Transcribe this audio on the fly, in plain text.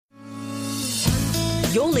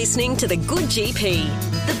You're listening to The Good GP,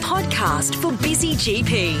 the podcast for busy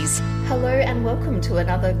GPs. Hello and welcome to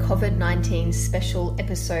another COVID-19 special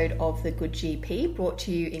episode of The Good GP, brought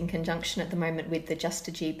to you in conjunction at the moment with the Just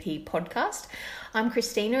a GP podcast. I'm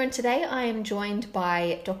Christina, and today I am joined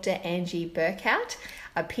by Dr Angie Berkhout,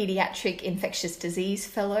 a Paediatric Infectious Disease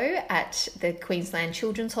Fellow at the Queensland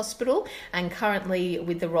Children's Hospital, and currently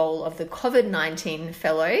with the role of the COVID-19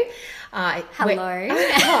 Fellow. Hello.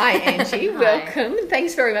 Hi, Angie. Hi. Welcome.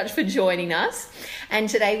 Thanks very much for joining us. And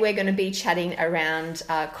today we're going to be chatting around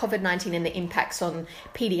COVID-19 and the impacts on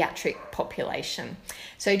paediatric population.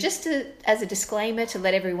 So just as a disclaimer to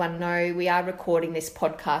let everyone know, we are recording this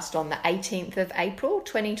podcast on the 18th of April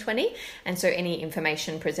 2020, and so any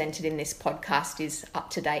information presented in this podcast is up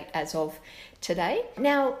to date as of today.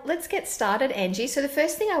 Now, let's get started, Angie. So the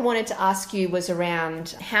first thing I wanted to ask you was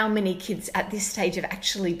around how many kids at this stage have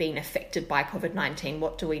actually been affected by COVID-19.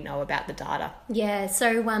 What do we know about the data? Yeah,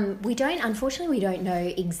 so unfortunately we don't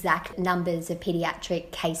know exact numbers of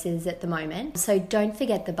pediatric cases at the moment. So Don't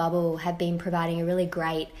Forget the Bubble have been providing a really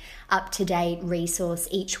great up-to-date resource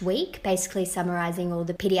each week, basically summarising all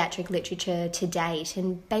the paediatric literature to date.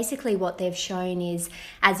 And basically what they've shown is,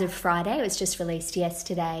 as of Friday, it was just released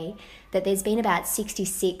yesterday, that there's been about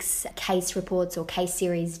 66 case reports or case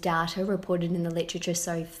series data reported in the literature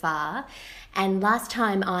so far. And last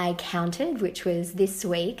time I counted, which was this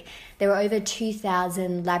week, there were over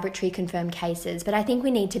 2,000 laboratory confirmed cases. But I think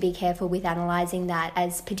we need to be careful with analysing that,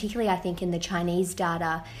 as particularly I think in the Chinese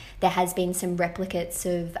data, there has been some replicates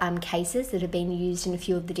of cases that have been used in a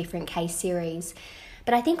few of the different case series.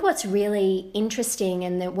 But I think what's really interesting,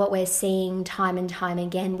 and what we're seeing time and time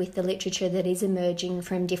again with the literature that is emerging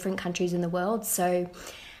from different countries in the world. So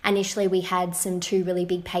initially we had two really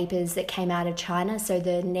big papers that came out of China. So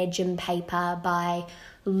the NEJM paper by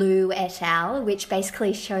Liu et al., which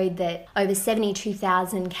basically showed that over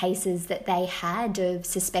 72,000 cases that they had of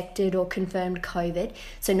suspected or confirmed COVID,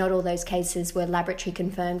 so not all those cases were laboratory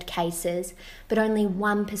confirmed cases, but only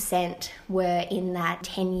 1% were in that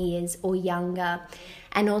 10 years or younger.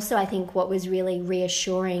 And also I think what was really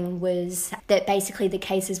reassuring was that basically the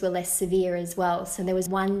cases were less severe as well. So there was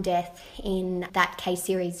one death in that case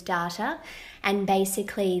series data, and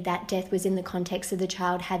basically that death was in the context of the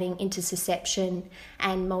child having intussusception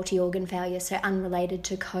and multi-organ failure, so unrelated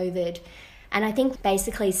to COVID. And I think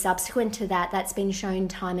basically subsequent to that, that's been shown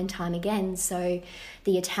time and time again. So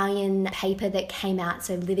the Italian paper that came out,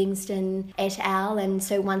 so Livingston et al., and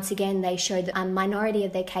so once again they showed that a minority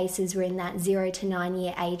of their cases were in that 0 to 9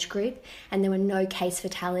 year age group, and there were no case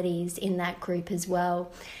fatalities in that group as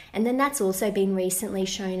well. And then that's also been recently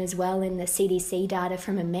shown as well in the CDC data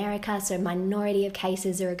from America. So minority of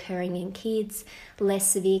cases are occurring in kids, less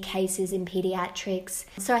severe cases in pediatrics.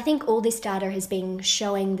 So I think all this data has been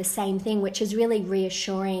showing the same thing, which is really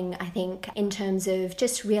reassuring, I think, in terms of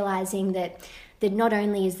just realizing that not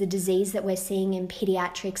only is the disease that we're seeing in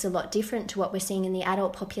pediatrics a lot different to what we're seeing in the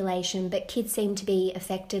adult population, but kids seem to be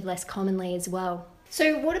affected less commonly as well.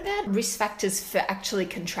 So what about risk factors for actually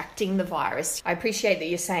contracting the virus? I appreciate that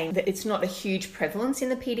you're saying that it's not a huge prevalence in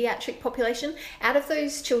the paediatric population. Out of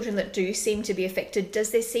those children that do seem to be affected,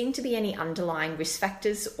 does there seem to be any underlying risk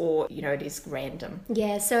factors, or, it is random?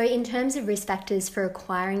 Yeah, so in terms of risk factors for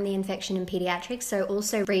acquiring the infection in pediatrics, so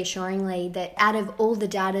also reassuringly that out of all the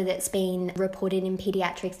data that's been reported in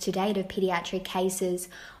pediatrics to date of pediatric cases,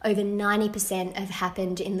 over 90% have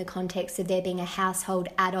happened in the context of there being a household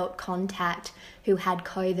adult contact who had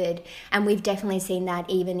COVID. And we've definitely seen that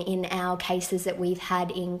even in our cases that we've had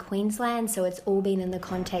in Queensland. So it's all been in the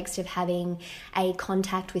context of having a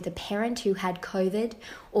contact with a parent who had COVID,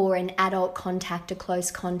 or an adult contact, a close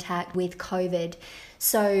contact with COVID.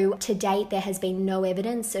 So to date, there has been no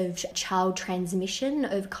evidence of child transmission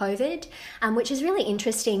of COVID, which is really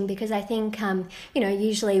interesting because I think,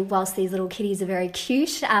 usually whilst these little kitties are very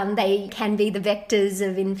cute, they can be the vectors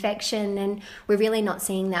of infection, and we're really not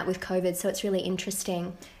seeing that with COVID. So it's really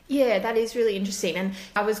interesting. Yeah, that is really interesting. And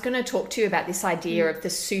I was going to talk to you about this idea of the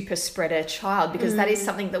super spreader child, because that is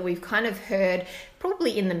something that we've kind of heard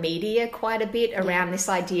probably in the media quite a bit around this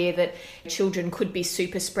idea that children could be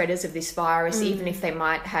super spreaders of this virus, even if they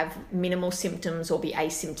might have minimal symptoms or be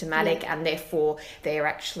asymptomatic, and therefore they're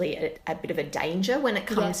actually a bit of a danger when it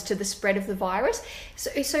comes to the spread of the virus.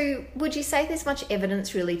 So would you say there's much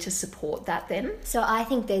evidence really to support that then? So I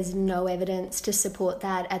think there's no evidence to support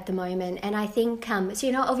that at the moment. And I think,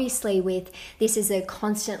 obviously with this is a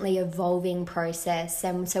constantly evolving process,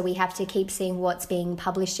 and so we have to keep seeing what's being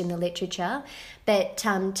published in the literature. But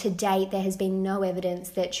to date, there has been no evidence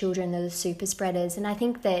that children are the super spreaders. And I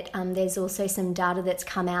think that there's also some data that's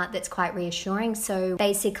come out that's quite reassuring. So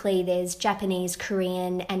basically, there's Japanese,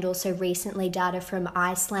 Korean, and also recently data from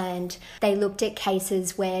Iceland. They looked at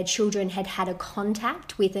cases where children had had a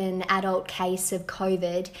contact with an adult case of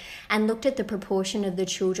COVID and looked at the proportion of the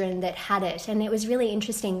children that had it. And it was really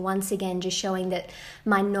interesting, once again, just showing that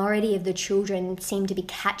minority of the children seemed to be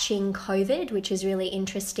catching COVID, which is really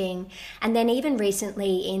interesting. And then even recently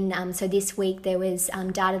so this week there was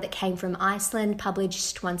data that came from Iceland,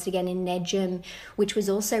 published once again in NEJM, which was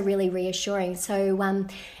also really reassuring. So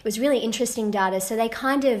it was really interesting data. So they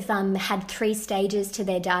kind of had 3 stages to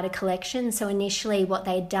their data collection. So initially what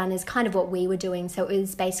they'd done is kind of what we were doing. So it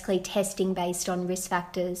was basically testing based on risk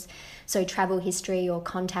factors. So travel history or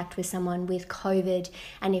contact with someone with COVID,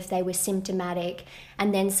 and if they were symptomatic.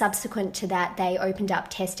 And then subsequent to that, they opened up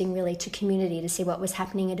testing really to community to see what was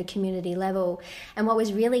happening at a community level. And what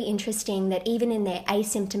was really interesting, that even in their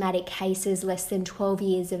asymptomatic cases less than 12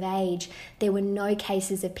 years of age, there were no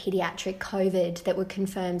cases of pediatric COVID that were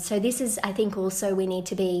confirmed. So this is, I think also we need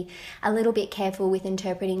to be a little bit careful with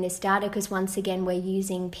interpreting this data, because once again, we're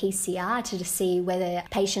using PCR to see whether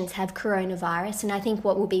patients have coronavirus. And I think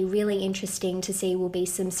what will be really interesting to see will be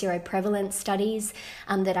some seroprevalence studies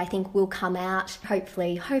that I think will come out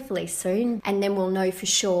hopefully soon, and then we'll know for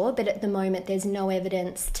sure. But at the moment, there's no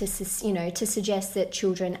evidence to suggest that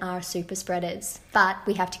children are super spreaders. But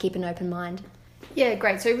we have to keep an open mind. Yeah,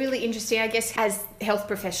 great. So really interesting, I guess, as health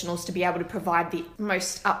professionals, to be able to provide the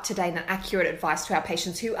most up-to-date and accurate advice to our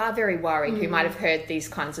patients who are very worried, who might have heard these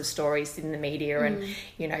kinds of stories in the media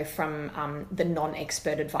and, from the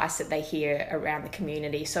non-expert advice that they hear around the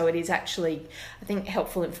community. So it is actually, I think,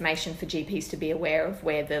 helpful information for GPs to be aware of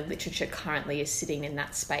where the literature currently is sitting in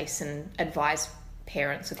that space and advise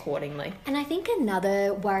parents accordingly. And I think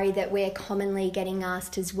another worry that we're commonly getting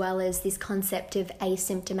asked as well is this concept of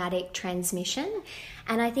asymptomatic transmission.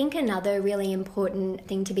 And I think another really important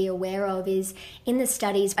thing to be aware of is in the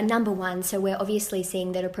studies, number one, so we're obviously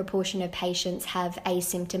seeing that a proportion of patients have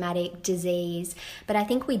asymptomatic disease, but I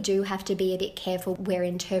think we do have to be a bit careful. We're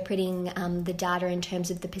interpreting the data in terms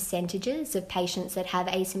of the percentages of patients that have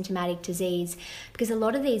asymptomatic disease, because a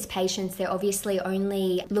lot of these patients, they're obviously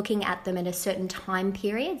only looking at them at a certain time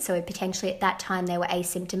period. So potentially at that time they were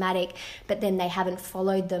asymptomatic, but then they haven't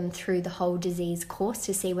followed them through the whole disease course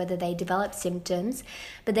to see whether they develop symptoms.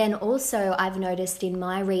 But then also I've noticed in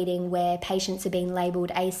my reading where patients are being labelled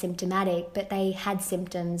asymptomatic, but they had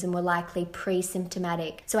symptoms and were likely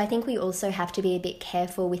pre-symptomatic. So I think we also have to be a bit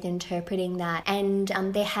careful with interpreting that. And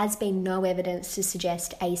there has been no evidence to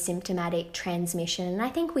suggest asymptomatic transmission. And I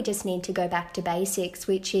think we just need to go back to basics,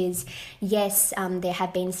 which is, yes, there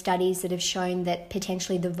have been studies that have shown that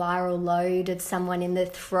potentially the viral load of someone in the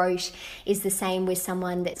throat is the same with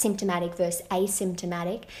someone that's symptomatic versus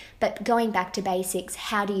asymptomatic. But going back to basics,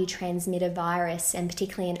 how do you transmit a virus, and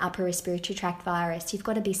particularly an upper respiratory tract virus? You've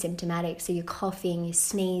got to be symptomatic, so you're coughing, you're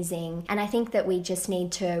sneezing. And I think that we just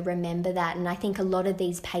need to remember that. And I think a lot of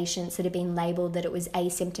these patients that have been labelled that it was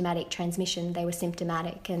asymptomatic transmission, they were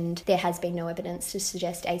symptomatic, and there has been no evidence to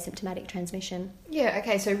suggest asymptomatic transmission. Yeah,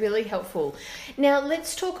 okay, so really helpful. Now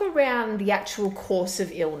let's talk around the actual course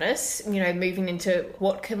of illness, moving into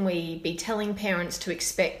what can we be telling parents to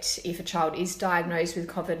expect if a child is diagnosed with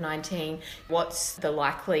COVID-19, what's the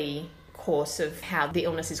likely course of how the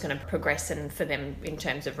illness is going to progress and for them in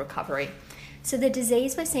terms of recovery. So the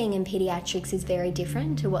disease we're seeing in paediatrics is very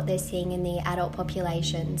different to what they're seeing in the adult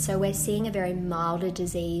population. So we're seeing a very milder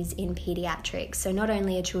disease in paediatrics. So not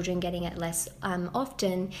only are children getting it less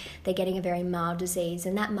often, they're getting a very mild disease.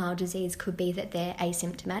 And that mild disease could be that they're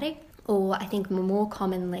asymptomatic, or I think more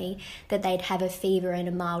commonly that they'd have a fever and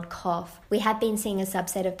a mild cough. We have been seeing a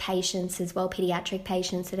subset of patients as well, paediatric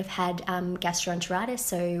patients that have had gastroenteritis,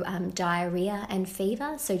 so diarrhea and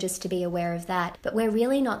fever, so just to be aware of that. But we're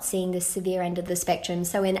really not seeing the severe end of the spectrum.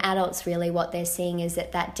 So in adults, really what they're seeing is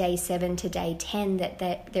that day 7 to day 10,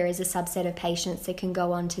 that there is a subset of patients that can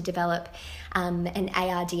go on to develop an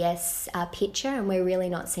ARDS picture, and we're really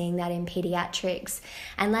not seeing that in paediatrics.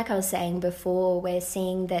 And like I was saying before, we're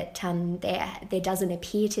seeing that there doesn't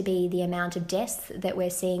appear to be the amount of deaths that we're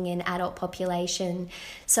seeing in adult population.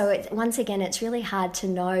 So once again, it's really hard to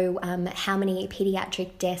know how many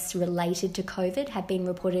paediatric deaths related to COVID have been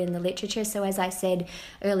reported in the literature. So as I said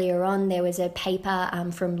earlier on, there was a paper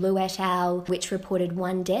from Liu et al. Which reported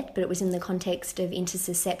 1 death, but it was in the context of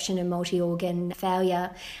intussusception and multi-organ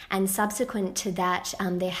failure. And subsequent to that,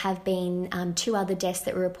 there have been 2 other deaths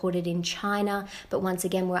that were reported in China, but once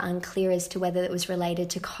again, we're unclear as to whether it was related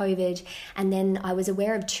to COVID COVID. And then I was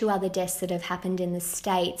aware of 2 other deaths that have happened in the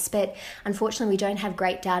States. But unfortunately, we don't have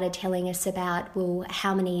great data telling us about, well,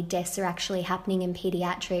 how many deaths are actually happening in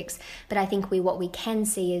paediatrics. But I think what we can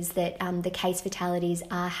see is that the case fatalities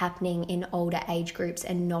are happening in older age groups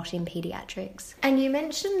and not in paediatrics. And you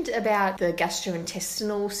mentioned about the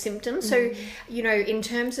gastrointestinal symptoms. So, in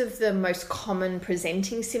terms of the most common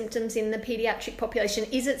presenting symptoms in the paediatric population,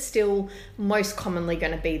 is it still most commonly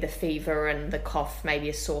going to be the fever and the cough, maybe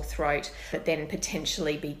a sore throat, but then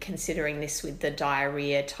potentially be considering this with the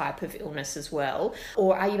diarrhea type of illness as well?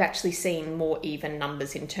 Or are you actually seeing more even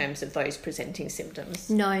numbers in terms of those presenting symptoms?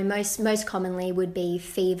 No, most commonly would be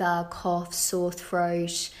fever, cough, sore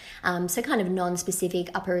throat, so kind of non-specific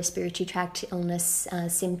upper respiratory tract illness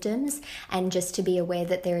symptoms, and just to be aware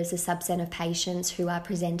that there is a subset of patients who are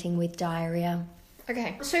presenting with diarrhea.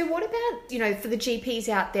 Okay, so what about, for the GPs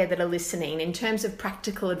out there that are listening, in terms of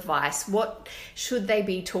practical advice, what should they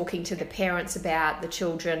be talking to the parents about, the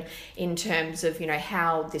children, in terms of,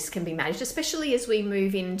 how this can be managed, especially as we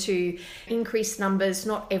move into increased numbers?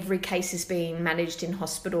 Not every case is being managed in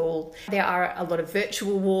hospital. There are a lot of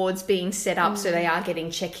virtual wards being set up, so they are getting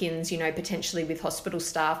check-ins, potentially with hospital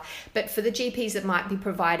staff. But for the GPs that might be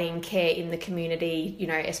providing care in the community,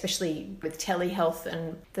 especially with telehealth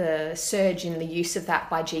and the surge in the use of that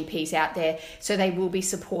by GPs out there, so they will be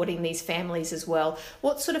supporting these families as well.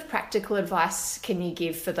 What sort of practical advice can you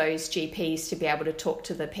give for those GPs to be able to talk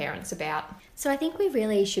to the parents about? So I think we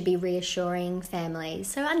really should be reassuring families.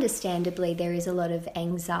 So understandably, there is a lot of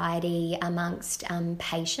anxiety amongst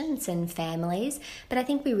patients and families, but I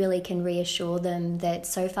think we really can reassure them that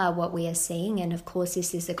so far what we are seeing, and of course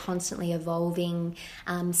this is a constantly evolving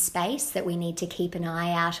space that we need to keep an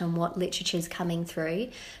eye out on what literature is coming through,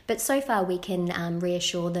 but so far we can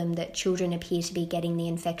reassure them that children appear to be getting the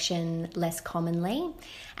infection less commonly,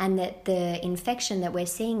 and that the infection that we're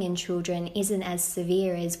seeing in children isn't as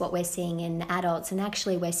severe as what we're seeing in adults, and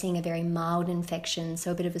actually we're seeing a very mild infection,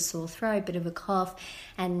 so a bit of a sore throat, a bit of a cough,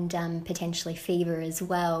 and potentially fever as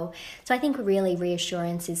well. So I think really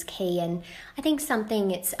reassurance is key, and I think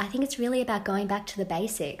it's really about going back to the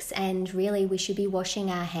basics, and really we should be washing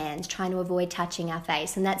our hands, trying to avoid touching our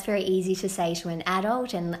face, and that's very easy to say to an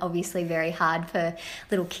adult and obviously very hard for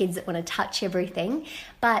little kids that want to touch everything.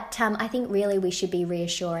 But I think really we should be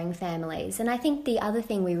reassuring families. And I think the other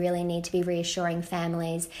thing we really need to be reassuring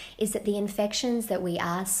families is that the infections that we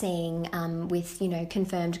are seeing with,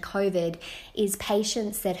 confirmed COVID is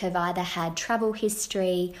patients that have either had travel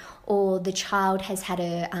history or the child has had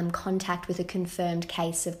a contact with a confirmed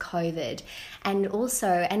case of COVID. And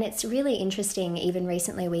it's really interesting, even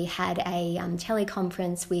recently we had a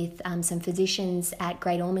teleconference with some physicians at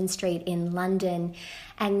Great Ormond Street in London.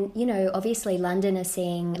 And, obviously London are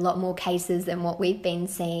seeing a lot more cases than what we've been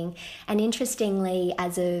seeing. And interestingly,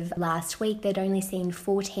 as of last week, they'd only seen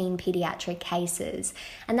 14 paediatric cases.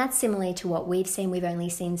 And that's similar to what we've seen. We've only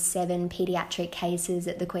seen 7 paediatric cases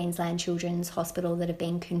at the Queensland Children's Hospital that have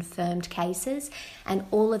been confirmed cases. And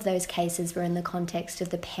all of those cases were in the context of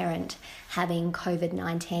the parent having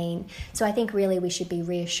COVID-19. So I think really we should be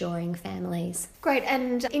reassuring families. Great.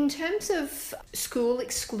 And in terms of school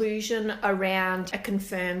exclusion around a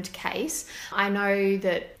confirmed case, I know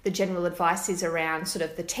that the general advice is around sort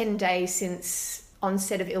of the 10 days since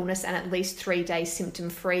onset of illness and at least 3 days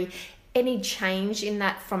symptom-free. Any change in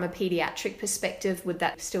that from a paediatric perspective, would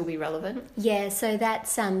that still be relevant? Yeah, so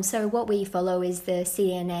that's so what we follow is the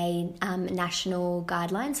CNA national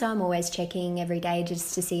guidelines. So I'm always checking every day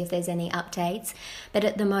just to see if there's any updates. But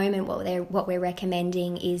at the moment, what we're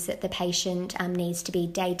recommending is that the patient needs to be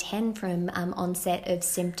day 10 from onset of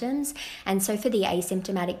symptoms. And so for the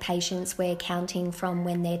asymptomatic patients, we're counting from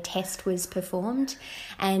when their test was performed,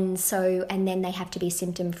 and then they have to be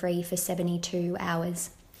symptom-free for 72 hours.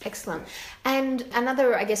 Excellent. And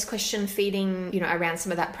another, question feeding, around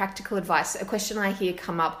some of that practical advice, a question I hear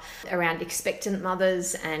come up around expectant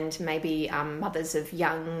mothers and maybe mothers of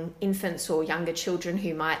young infants or younger children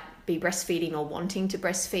who might be breastfeeding or wanting to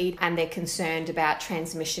breastfeed, and they're concerned about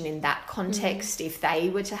transmission in that context if they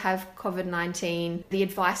were to have COVID-19. The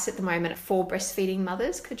advice at the moment for breastfeeding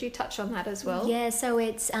mothers, could you touch on that as well? Yeah, so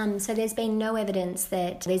it's so there's been no evidence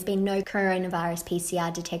that there's been no coronavirus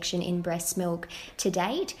PCR detection in breast milk to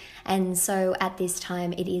date, and so at this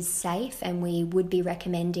time it is safe, and we would be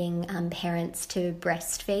recommending parents to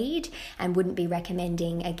breastfeed and wouldn't be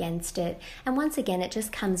recommending against it. And once again, it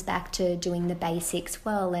just comes back to doing the basics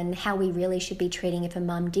well and how we really should be treating if a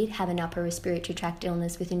mum did have an upper respiratory tract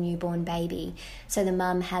illness with a newborn baby. So the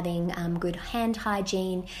mum having good hand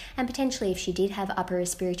hygiene, and potentially if she did have upper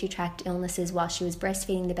respiratory tract illnesses while she was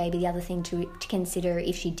breastfeeding the baby, the other thing to consider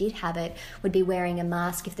if she did have it would be wearing a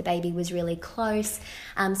mask if the baby was really close.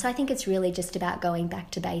 So I think it's really just about going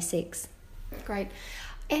back to basics. Great.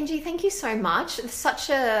 Angie, thank you so much. Such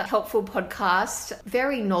a helpful podcast,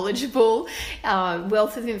 very knowledgeable,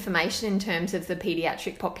 wealth of information in terms of the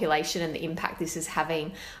paediatric population and the impact this is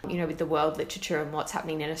having, with the world literature and what's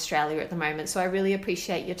happening in Australia at the moment. So I really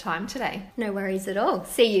appreciate your time today. No worries at all.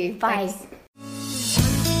 See you. Bye. Thanks.